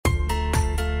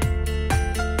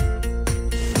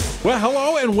Well,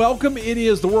 hello and welcome. It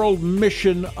is the World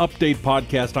Mission Update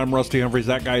Podcast. I'm Rusty Humphries.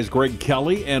 That guy is Greg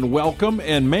Kelley, and welcome.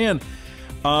 And man,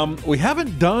 we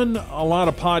haven't done a lot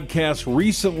of podcasts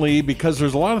recently because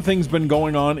there's a lot of things been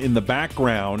going on in the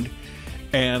background,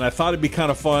 and I thought it'd be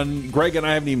kind of fun. Greg and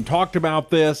I haven't even talked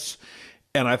about this,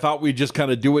 and I thought we'd just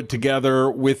kind of do it together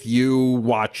with you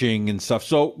watching and stuff.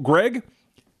 So, Greg,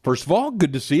 first of all,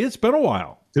 good to see you. It's been a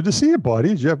while. Good to see you, buddy.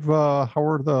 Did you have, how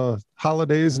were the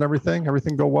holidays and everything?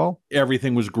 Everything go well?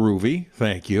 Everything was groovy.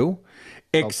 Thank you.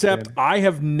 Except I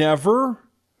have never,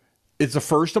 it's the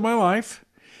first of my life,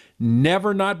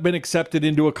 never not been accepted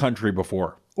into a country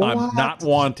before. What? I'm not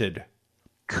wanted.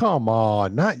 Come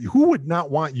on. Who would not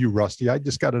want you, Rusty? I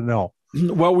just got to know.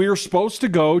 Well, we were supposed to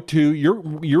go to,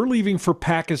 you're leaving for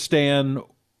Pakistan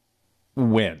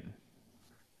when?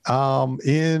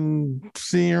 In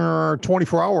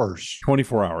 24 hours.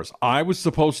 24 hours. I was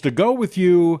supposed to go with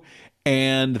you,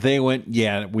 and they went,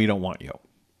 yeah, we don't want you.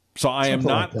 So I am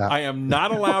not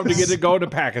allowed to get to go to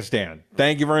Pakistan.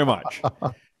 Thank you very much.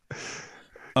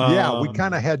 Yeah, we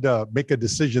kind of had to make a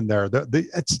decision there.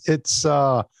 It's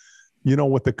you know,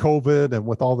 with the COVID and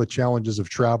with all the challenges of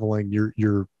traveling,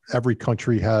 every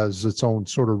country has its own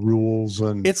sort of rules,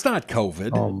 and it's not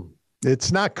COVID.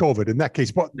 It's not COVID in that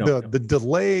case, but the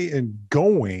delay in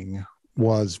going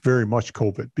was very much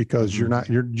COVID because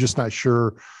you're just not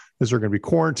sure, is there going to be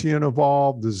quarantine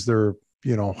involved? Is there,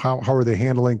 you know, how are they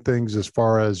handling things as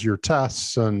far as your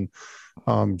tests and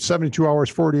 72 hours,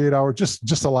 48 hours,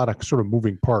 just a lot of sort of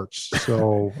moving parts.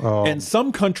 So, and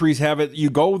some countries have it,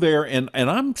 you go there and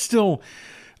I'm trying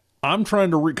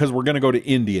to read, because we're going to go to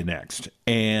India next,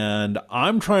 and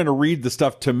I'm trying to read the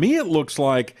stuff. To me, it looks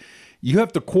like you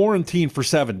have to quarantine for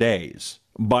 7 days,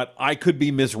 but I could be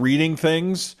misreading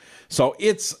things. So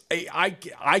I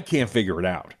can't figure it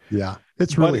out. Yeah,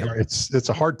 it's really hard. It's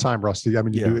a hard time, Rusty. I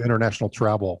mean, you do international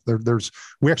travel.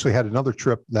 We actually had another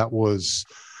trip that was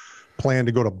planned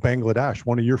to go to Bangladesh,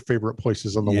 one of your favorite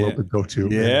places in the world to go to.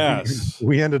 Yes.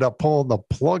 We ended up pulling the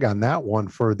plug on that one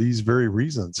for these very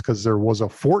reasons, because there was a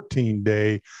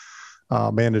 14-day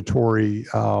mandatory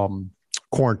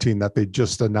quarantine that they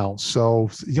just announced. So,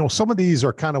 you know, some of these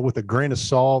are kind of with a grain of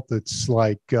salt. It's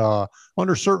like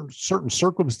under certain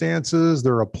circumstances,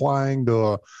 they're applying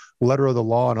the letter of the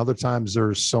law, and other times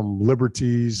there's some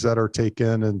liberties that are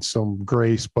taken and some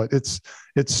grace. But it's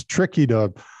tricky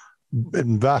to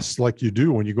invest like you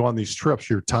do when you go on these trips,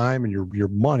 your time and your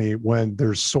money, when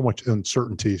there's so much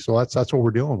uncertainty. So that's what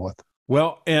we're dealing with.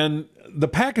 Well, and the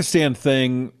Pakistan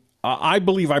thing, I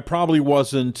believe I probably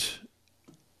wasn't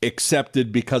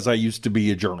accepted because I used to be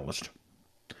a journalist.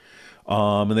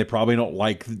 And they probably don't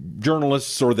like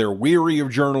journalists, or they're weary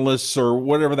of journalists, or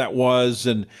whatever that was.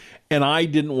 And I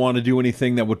didn't want to do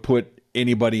anything that would put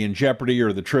anybody in jeopardy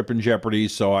or the trip in jeopardy.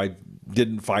 So I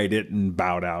didn't fight it and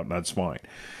bowed out, and that's fine.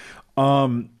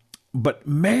 But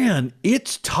man,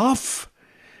 it's tough.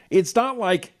 It's not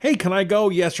like, hey, can I go?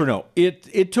 Yes or no.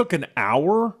 It took an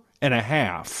hour and a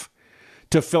half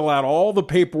to fill out all the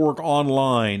paperwork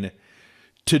online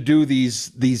to do these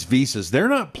visas. They're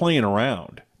not playing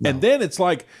around. No. And then it's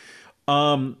like,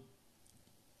 what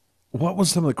was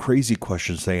some of the crazy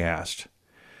questions they asked?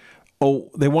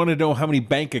 Oh, they wanted to know how many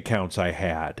bank accounts I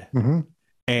had,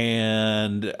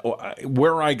 and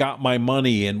where I got my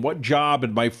money, and what job,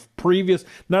 and my previous,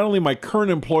 not only my current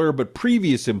employer, but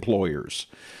previous employers.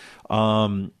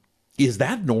 Is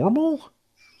that normal?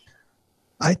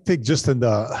 I think just in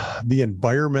the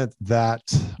environment that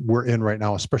we're in right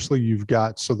now, especially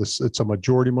it's a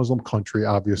majority Muslim country,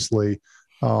 obviously.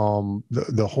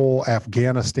 The whole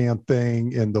Afghanistan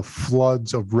thing and the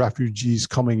floods of refugees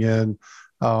coming in,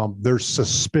 there's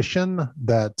suspicion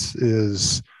that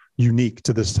is unique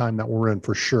to this time that we're in,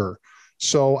 for sure.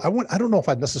 So I don't know if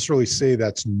I'd necessarily say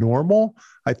that's normal.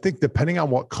 I think depending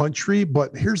on what country,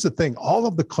 but here's the thing, all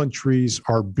of the countries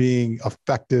are being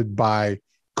affected by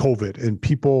COVID and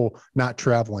people not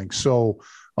traveling. So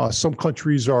some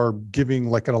countries are giving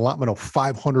like an allotment of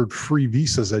 500 free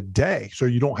visas a day. So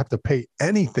you don't have to pay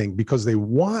anything because they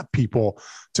want people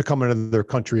to come into their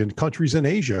country. And countries in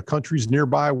Asia, countries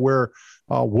nearby where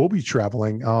we'll be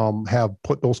traveling, have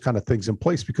put those kind of things in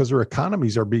place because their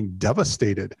economies are being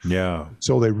devastated. Yeah.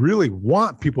 So they really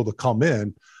want people to come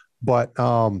in. But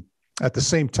at the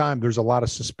same time, there's a lot of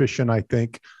suspicion, I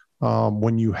think,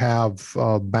 when you have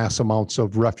mass amounts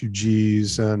of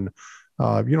refugees and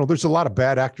there's a lot of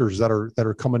bad actors that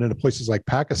are coming into places like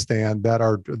Pakistan that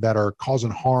are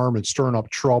causing harm and stirring up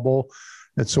trouble,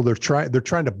 and so they're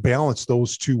trying to balance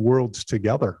those two worlds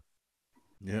together.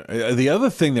 Yeah. The other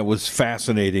thing that was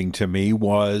fascinating to me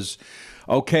was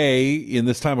okay, in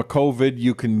this time of COVID,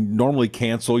 you can normally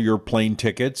cancel your plane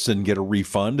tickets and get a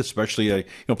refund, especially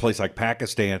a place like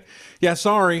Pakistan. Yeah,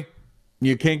 sorry,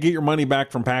 you can't get your money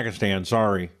back from Pakistan.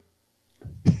 Sorry.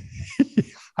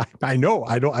 I know.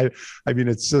 I mean,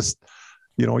 it's just,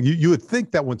 you would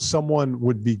think that when someone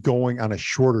would be going on a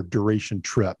shorter duration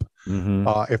trip,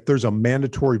 if there's a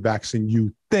mandatory vaccine,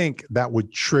 you think that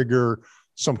would trigger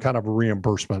some kind of a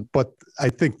reimbursement. But I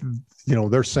think,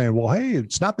 they're saying, well, hey,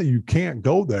 it's not that you can't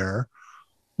go there.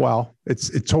 Well,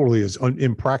 it totally is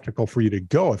impractical for you to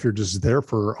go if you're just there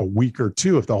for a week or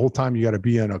two. If the whole time you got to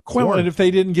be in a quarantine. Well, and if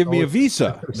they didn't give me a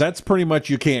visa, that's pretty much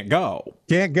you can't go.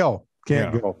 Can't go.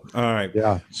 All right.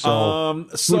 Yeah. So,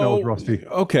 who knows, Rusty?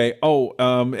 Okay.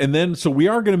 And then so we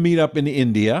are going to meet up in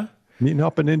India. Meeting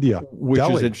up in India, which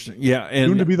Delhi. Is interesting. Yeah,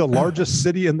 and soon to be the largest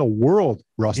city in the world,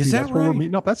 Rusty. Is that That's right? where we're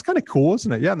meeting up. That's kind of cool,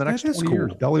 isn't it? Yeah, in the next 20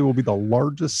 years, Delhi will be the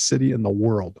largest city in the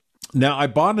world. Now, I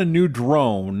bought a new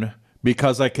drone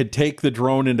because I could take the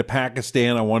drone into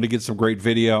Pakistan. I wanted to get some great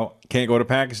video. Can't go to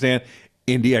Pakistan.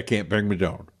 India, can't bring my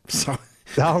drone. So.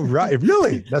 All right,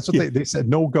 really? That's what they said.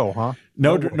 No go, huh?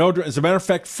 No. As a matter of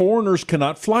fact, foreigners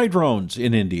cannot fly drones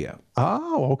in India.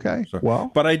 Oh, okay. Well,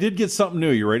 but I did get something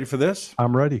new. You ready for this?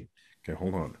 I'm ready. Okay,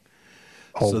 hold on.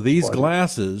 So these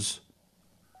glasses,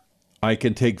 I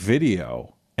can take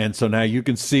video, and so now you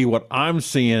can see what I'm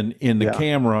seeing in the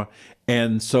camera.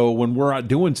 And so when we're out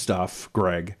doing stuff,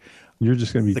 Greg, you're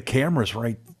just going to be the camera's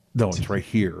right. No, it's right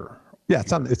here. Yeah,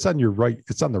 it's on your right.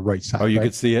 It's on the right side. Oh, you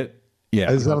can see it.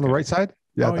 Yeah, is that on the right side?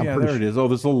 Yeah, there it is. Oh,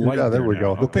 there's a little light. Yeah, there we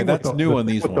go. The thing that's new on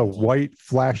these ones. The white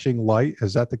flashing light,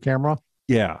 is that the camera?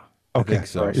 Yeah. Okay. I think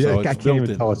so. Right. Yeah, I can't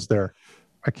even tell it's there.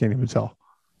 I can't even tell.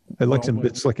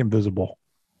 It's like invisible.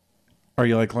 Are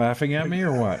you like laughing at me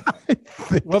or what?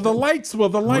 The light.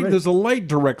 There's a light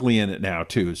directly in it now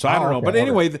too. So I don't know. Okay, but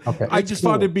anyway, I just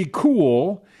thought it'd be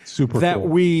cool that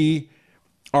we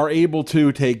are able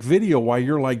to take video while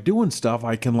you're like doing stuff.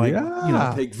 I can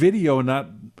take video and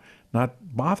not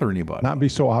bother anybody. Not be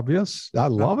so obvious. I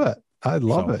love it. I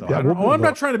love it. Yeah, I'm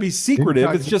not trying to be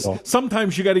secretive. It's just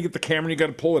sometimes you got to get the camera, and you got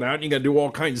to pull it out, and you got to do all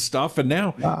kinds of stuff. And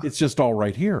now it's just all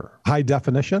right here. High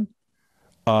definition.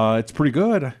 It's pretty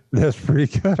good. That's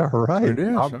pretty good. All right. It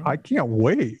is. I can't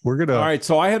wait. We're gonna. All right.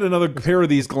 So I had another pair of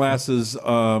these glasses,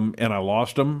 and I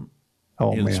lost them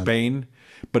in Spain,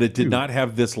 but it did not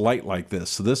have this light like this.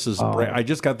 So this is. I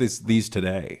just got these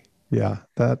today. Yeah,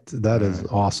 that is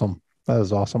awesome. That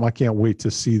is awesome. I can't wait to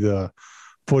see the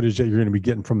footage that you're going to be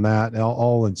getting from that,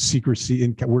 all in secrecy.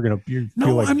 And we're going to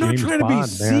feel like I'm not James trying Bond,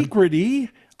 to be secrety.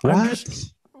 What?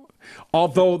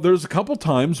 Although there's a couple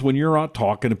times when you're out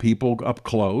talking to people up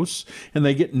close and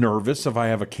they get nervous if I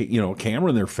have a camera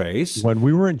in their face. When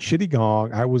we were in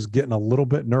Chittagong, I was getting a little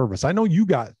bit nervous. I know you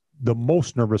got the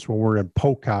most nervous when we were in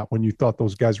Pokot when you thought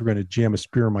those guys were going to jam a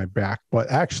spear in my back. But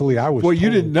actually, I was. Well,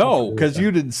 you didn't know because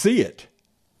you didn't see it.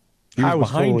 I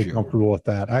was totally comfortable with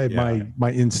that. I had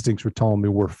my instincts were telling me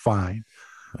we're fine.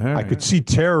 I could see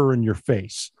terror in your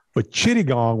face. But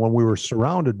Chittagong, when we were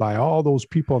surrounded by all those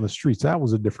people on the streets, that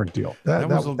was a different deal. That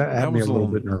had me a little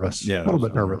bit nervous. Yeah, a little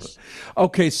bit nervous.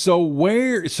 Okay, so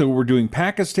we're doing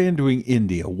Pakistan, doing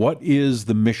India. What is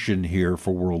the mission here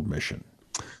for World Mission?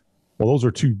 Well, those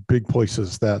are two big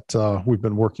places that we've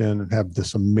been working and have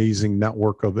this amazing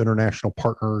network of international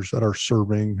partners that are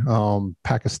serving.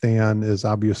 Pakistan is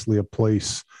obviously a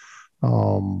place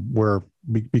where,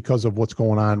 because of what's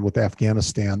going on with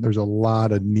Afghanistan, there's a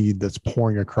lot of need that's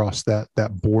pouring across that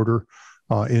border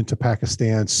into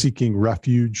Pakistan, seeking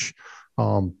refuge.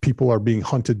 People are being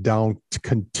hunted down to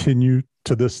continue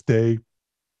to this day.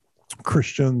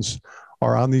 Christians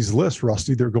are on these lists,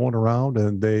 Rusty. They're going around,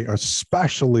 and they are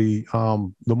especially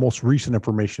the most recent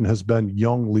information has been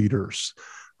young leaders.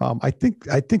 I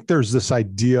think there's this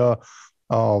idea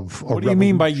of what do you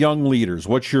mean by young leaders?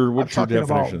 What's your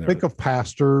definition there? Think of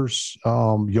pastors,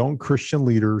 young Christian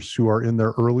leaders who are in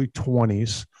their early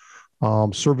 20s,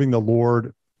 serving the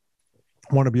Lord,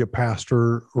 want to be a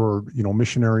pastor or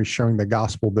missionary, sharing the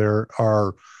gospel. There's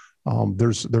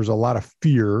a lot of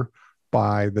fear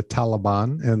by the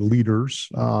Taliban and leaders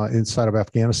inside of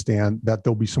Afghanistan that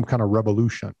there'll be some kind of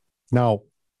revolution. Now,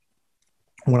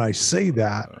 when I say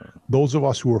that, those of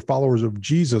us who are followers of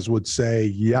Jesus would say,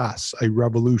 yes, a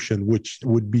revolution, which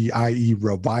would be, i.e.,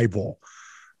 revival.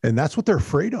 And that's what they're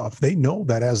afraid of. They know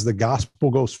that as the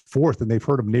gospel goes forth, and they've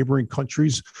heard of neighboring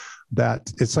countries,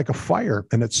 that it's like a fire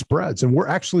and it spreads. And we're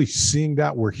actually seeing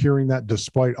that. We're hearing that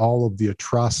despite all of the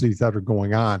atrocities that are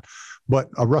going on. But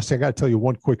Rusty, I got to tell you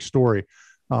one quick story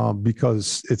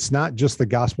because it's not just the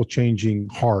gospel changing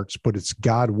hearts, but it's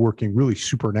God working really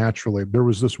supernaturally. There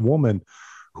was this woman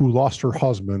who lost her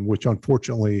husband, which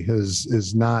unfortunately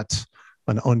is not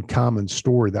an uncommon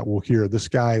story that we'll hear. This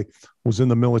guy was in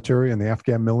the military, and the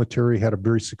Afghan military had a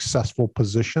very successful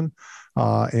position.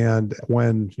 And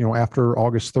when, after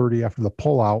August 30, after the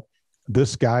pullout,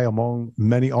 this guy, among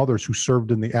many others who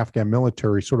served in the Afghan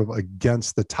military, sort of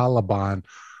against the Taliban,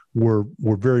 were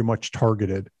very much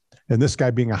targeted. And this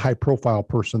guy, being a high-profile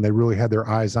person, they really had their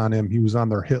eyes on him. He was on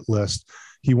their hit list.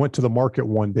 He went to the market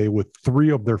one day with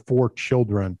 3 of their 4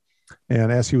 children,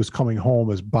 and as he was coming home,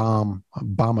 his bomb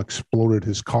exploded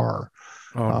his car.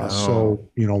 Oh, no. So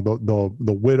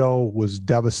the widow was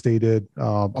devastated.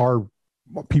 Our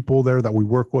people there that we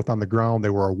work with on the ground, they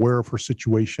were aware of her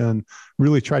situation,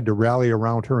 really tried to rally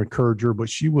around her, encourage her, but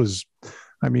she was,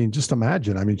 just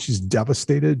imagine, she's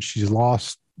devastated. She's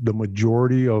lost the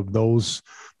majority of those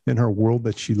in her world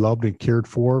that she loved and cared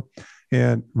for,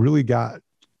 and really got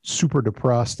super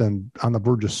depressed and on the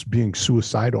verge of being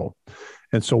suicidal.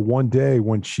 And so one day,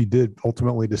 when she did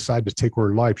ultimately decide to take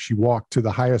her life, she walked to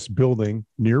the highest building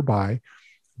nearby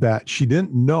that she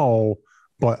didn't know,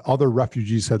 but other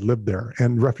refugees had lived there,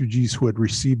 and refugees who had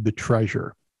received the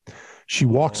treasure. She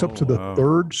walks up to the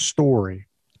 3rd story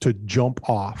to jump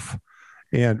off.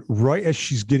 And right as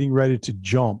she's getting ready to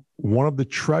jump, one of the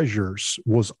treasures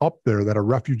was up there that a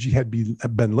refugee had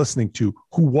been listening to,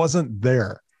 who wasn't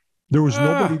there. There was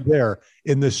nobody there.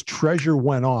 And this treasure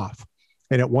went off.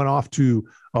 And it went off to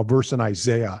a verse in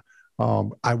Isaiah.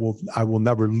 I will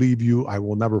never leave you. I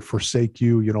will never forsake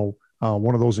you.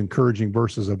 One of those encouraging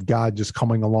verses of God just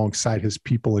coming alongside his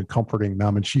people and comforting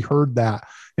them. And she heard that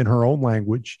in her own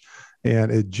language,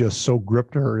 and it just so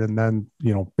gripped her. And then,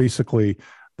 basically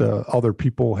the other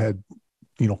people had,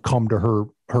 come to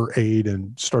her aid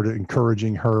and started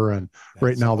encouraging her. And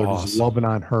right now they're just loving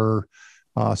on her.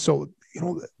 So,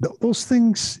 those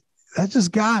things, that's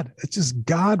just God. It's just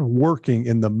God working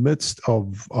in the midst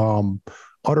of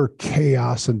utter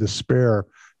chaos and despair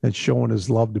and showing his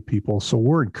love to people. So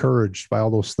we're encouraged by all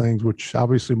those things, which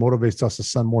obviously motivates us to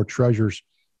send more treasures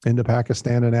into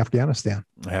Pakistan and Afghanistan.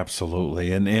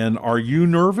 Absolutely. And are you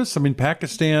nervous?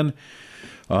 Pakistan,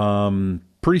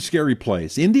 pretty scary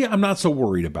place. India, I'm not so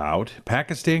worried about.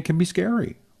 Pakistan can be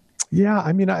scary.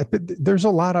 Yeah, there's a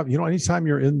lot of, anytime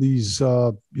you're in these,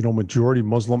 majority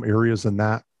Muslim areas in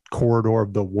that corridor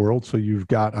of the world. So you've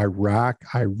got Iraq,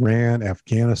 Iran,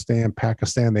 Afghanistan,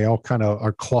 Pakistan. They all kind of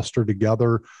are clustered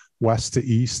together, west to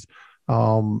east.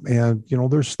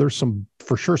 There's some,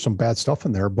 for sure, some bad stuff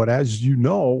in there. But as you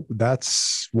know,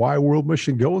 that's why World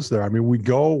Mission goes there. We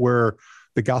go where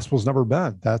the gospel's never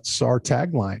been. That's our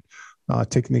tagline,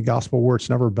 taking the gospel where it's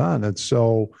never been. And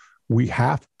so we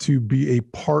have to be a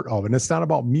part of, and it's not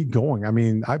about me going.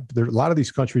 There are a lot of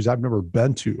these countries I've never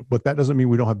been to, but that doesn't mean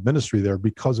we don't have ministry there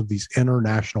because of these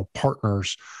international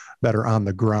partners that are on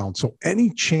the ground. So any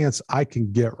chance I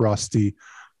can get, Rusty,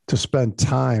 to spend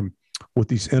time with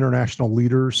these international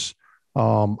leaders,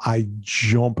 I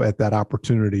jump at that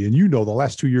opportunity. And the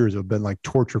last 2 years have been like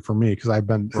torture for me because I've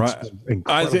been,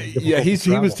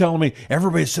 he was telling me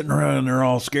everybody's sitting around and they're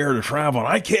all scared of traveling.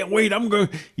 I can't wait.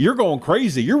 You're going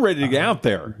crazy. You're ready to get out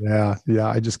there. Yeah.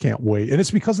 I just can't wait. And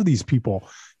it's because of these people.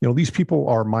 These people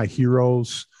are my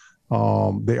heroes.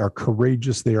 They are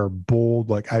courageous. They are bold.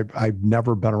 Like I've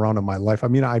never been around in my life.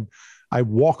 I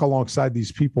walk alongside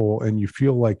these people, and you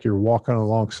feel like you're walking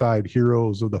alongside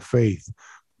heroes of the faith,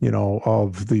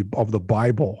 of the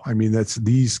Bible.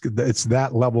 It's that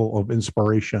level of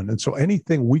inspiration. And so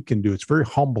anything we can do, it's very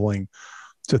humbling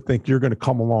to think you're going to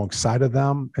come alongside of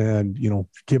them and,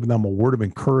 give them a word of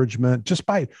encouragement just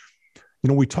by,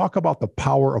 we talk about the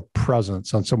power of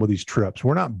presence on some of these trips.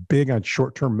 We're not big on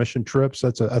short-term mission trips.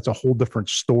 That's a whole different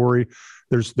story.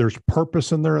 There's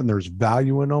purpose in there and there's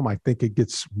value in them. I think it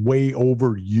gets way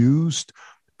overused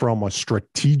from a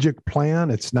strategic plan.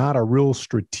 It's not a real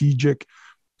strategic,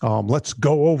 let's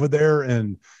go over there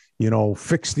and,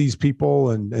 fix these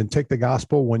people and take the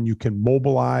gospel, when you can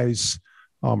mobilize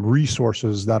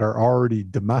resources that are already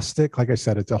domestic. Like I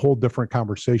said, it's a whole different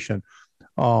conversation.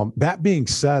 That being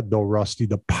said, though, Rusty,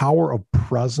 the power of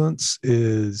presence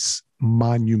is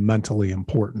monumentally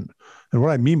important. And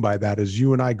what I mean by that is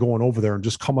you and I going over there and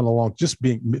just coming along, just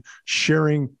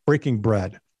sharing, breaking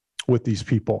bread with these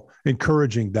people,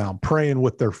 encouraging them, praying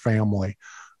with their family,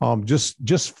 just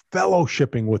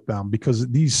fellowshipping with them, because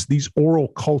these oral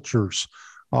cultures,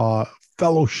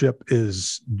 fellowship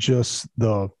is just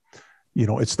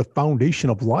it's the foundation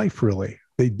of life, really.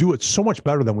 They do it so much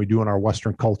better than we do in our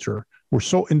Western culture. We're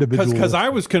so individual. Because I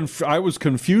was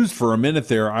confused for a minute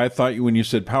there. I thought when you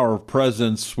said power of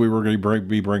presence, we were going to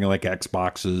be bringing like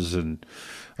Xboxes and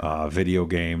video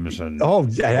games and oh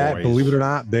yeah, toys. believe it or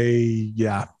not, they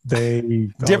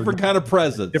Different kind of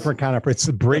presents. Different kind of it's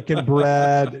breaking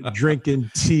bread,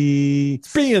 drinking tea,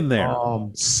 being there,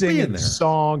 singing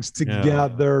songs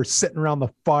together, sitting around the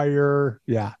fire.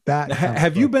 Yeah, that.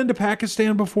 Have you been to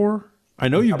Pakistan before? I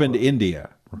know you've been to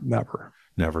India. Never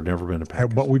been to Pakistan.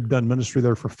 But we've done ministry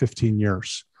there for 15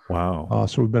 years. Wow.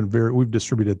 So we've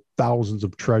distributed thousands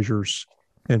of treasures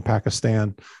in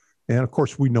Pakistan. And of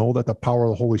course, we know that the power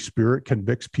of the Holy Spirit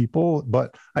convicts people,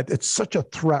 but it's such a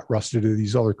threat, Rusty, to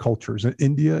these other cultures, and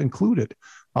India included,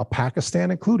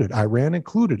 Pakistan included, Iran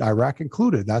included, Iraq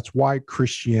included. That's why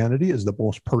Christianity is the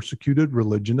most persecuted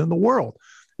religion in the world.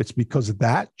 It's because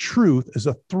that truth is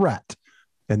a threat.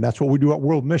 And that's what we do at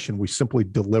World Mission. We simply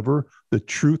deliver the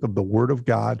truth of the Word of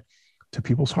God to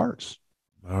people's hearts.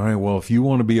 All right. Well, if you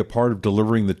want to be a part of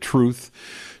delivering the truth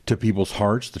to people's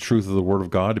hearts, the truth of the Word of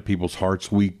God to people's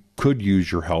hearts, we could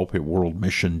use your help at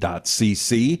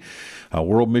worldmission.cc.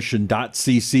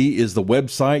 Worldmission.cc is the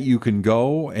website. You can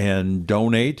go and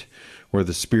donate where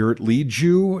the Spirit leads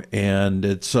you, and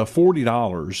it's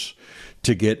 $40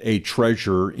 to get a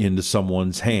treasure into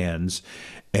someone's hands,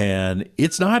 and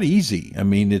it's not easy. I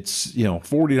mean, it's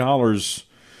 $40.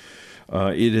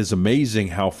 It is amazing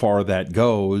how far that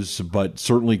goes, but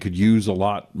certainly could use a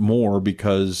lot more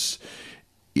because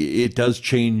it does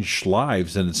change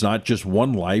lives, and it's not just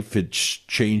one life. It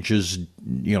changes,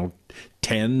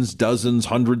 tens, dozens,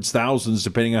 hundreds, thousands,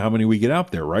 depending on how many we get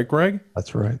out there. Right, Greg?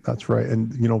 That's right.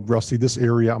 And, Rusty, this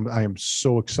area, I am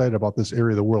so excited about this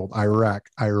area of the world: Iraq,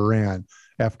 Iran,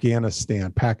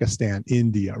 Afghanistan, Pakistan,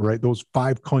 India, right? Those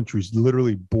 5 countries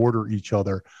literally border each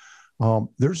other.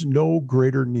 There's no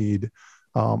greater need.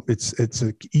 It's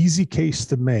an easy case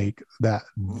to make that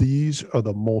these are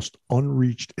the most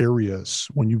unreached areas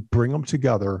when you bring them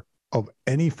together of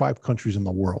any 5 countries in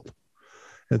the world.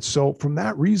 And so from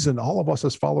that reason, all of us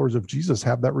as followers of Jesus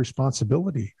have that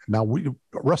responsibility. Now,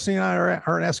 Rusty and I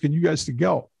aren't asking you guys to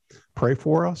go. Pray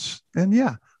for us. And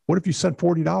what if you send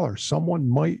 $40? Someone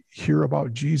might hear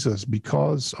about Jesus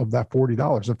because of that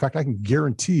 $40. In fact, I can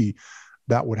guarantee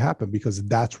that would happen because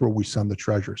that's where we send the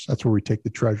treasures. That's where we take the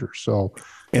treasures. So,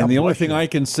 and the only thing I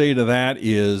can say to that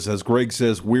is, as Greg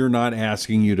says, we're not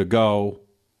asking you to go,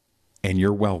 and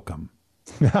you're welcome.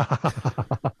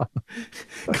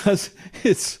 Because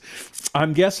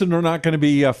I'm guessing they're not going to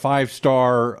be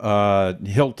 5-star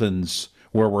Hiltons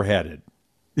where we're headed.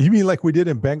 You mean like we did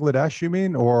in Bangladesh, you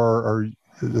mean? Or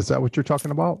is that what you're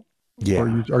talking about? Yeah.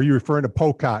 Or are you referring to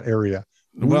Pokot area?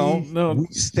 No. We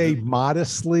stay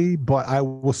modestly, but I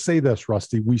will say this,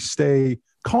 Rusty, we stay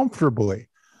comfortably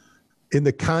in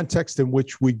the context in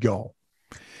which we go,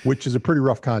 which is a pretty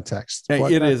rough context.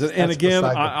 It is. And again,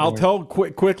 I'll tell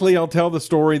quickly, I'll tell the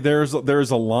story. There's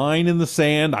a line in the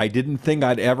sand I didn't think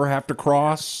I'd ever have to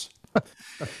cross.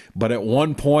 But at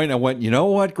one point I went, you know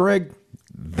what, Greg?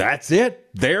 That's it.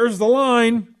 There's the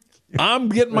line. I'm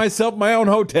getting myself my own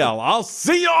hotel. I'll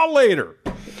see y'all later.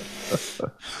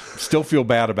 Still feel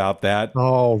bad about that.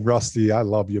 Oh, Rusty, I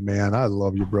love you, man. I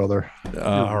love you, brother.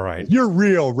 All right. You're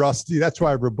real, Rusty. That's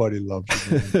why everybody loves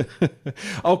you.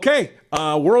 Okay.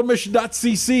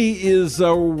 Worldmission.cc is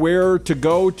where to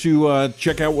go to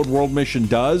check out what World Mission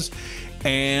does.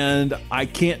 And I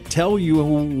can't tell you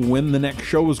when the next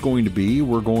show is going to be.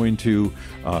 We're going to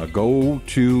go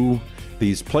to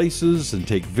these places and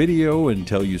take video and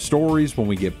tell you stories when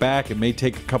we get back. It may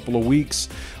take a couple of weeks,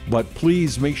 but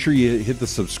please make sure you hit the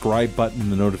subscribe button,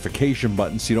 the notification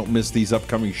button, so you don't miss these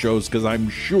upcoming shows, because I'm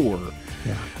sure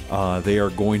they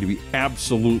are going to be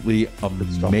absolutely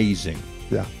amazing.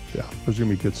 Yeah, there's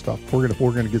gonna be good stuff. We're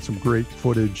gonna get some great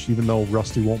footage. Even though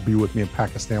Rusty won't be with me in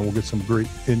Pakistan, we'll get some great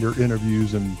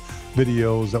interviews and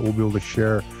videos that we'll be able to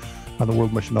share on the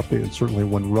World Mission Update. And certainly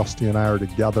when Rusty and I are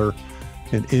together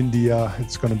in India,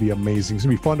 it's going to be amazing. It's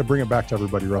going to be fun to bring it back to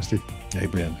everybody, Rusty.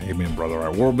 Amen, brother. All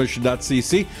right,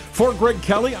 worldmission.cc. For Greg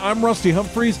Kelley, I'm Rusty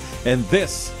Humphries, and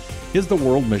this is the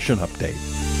World Mission Update.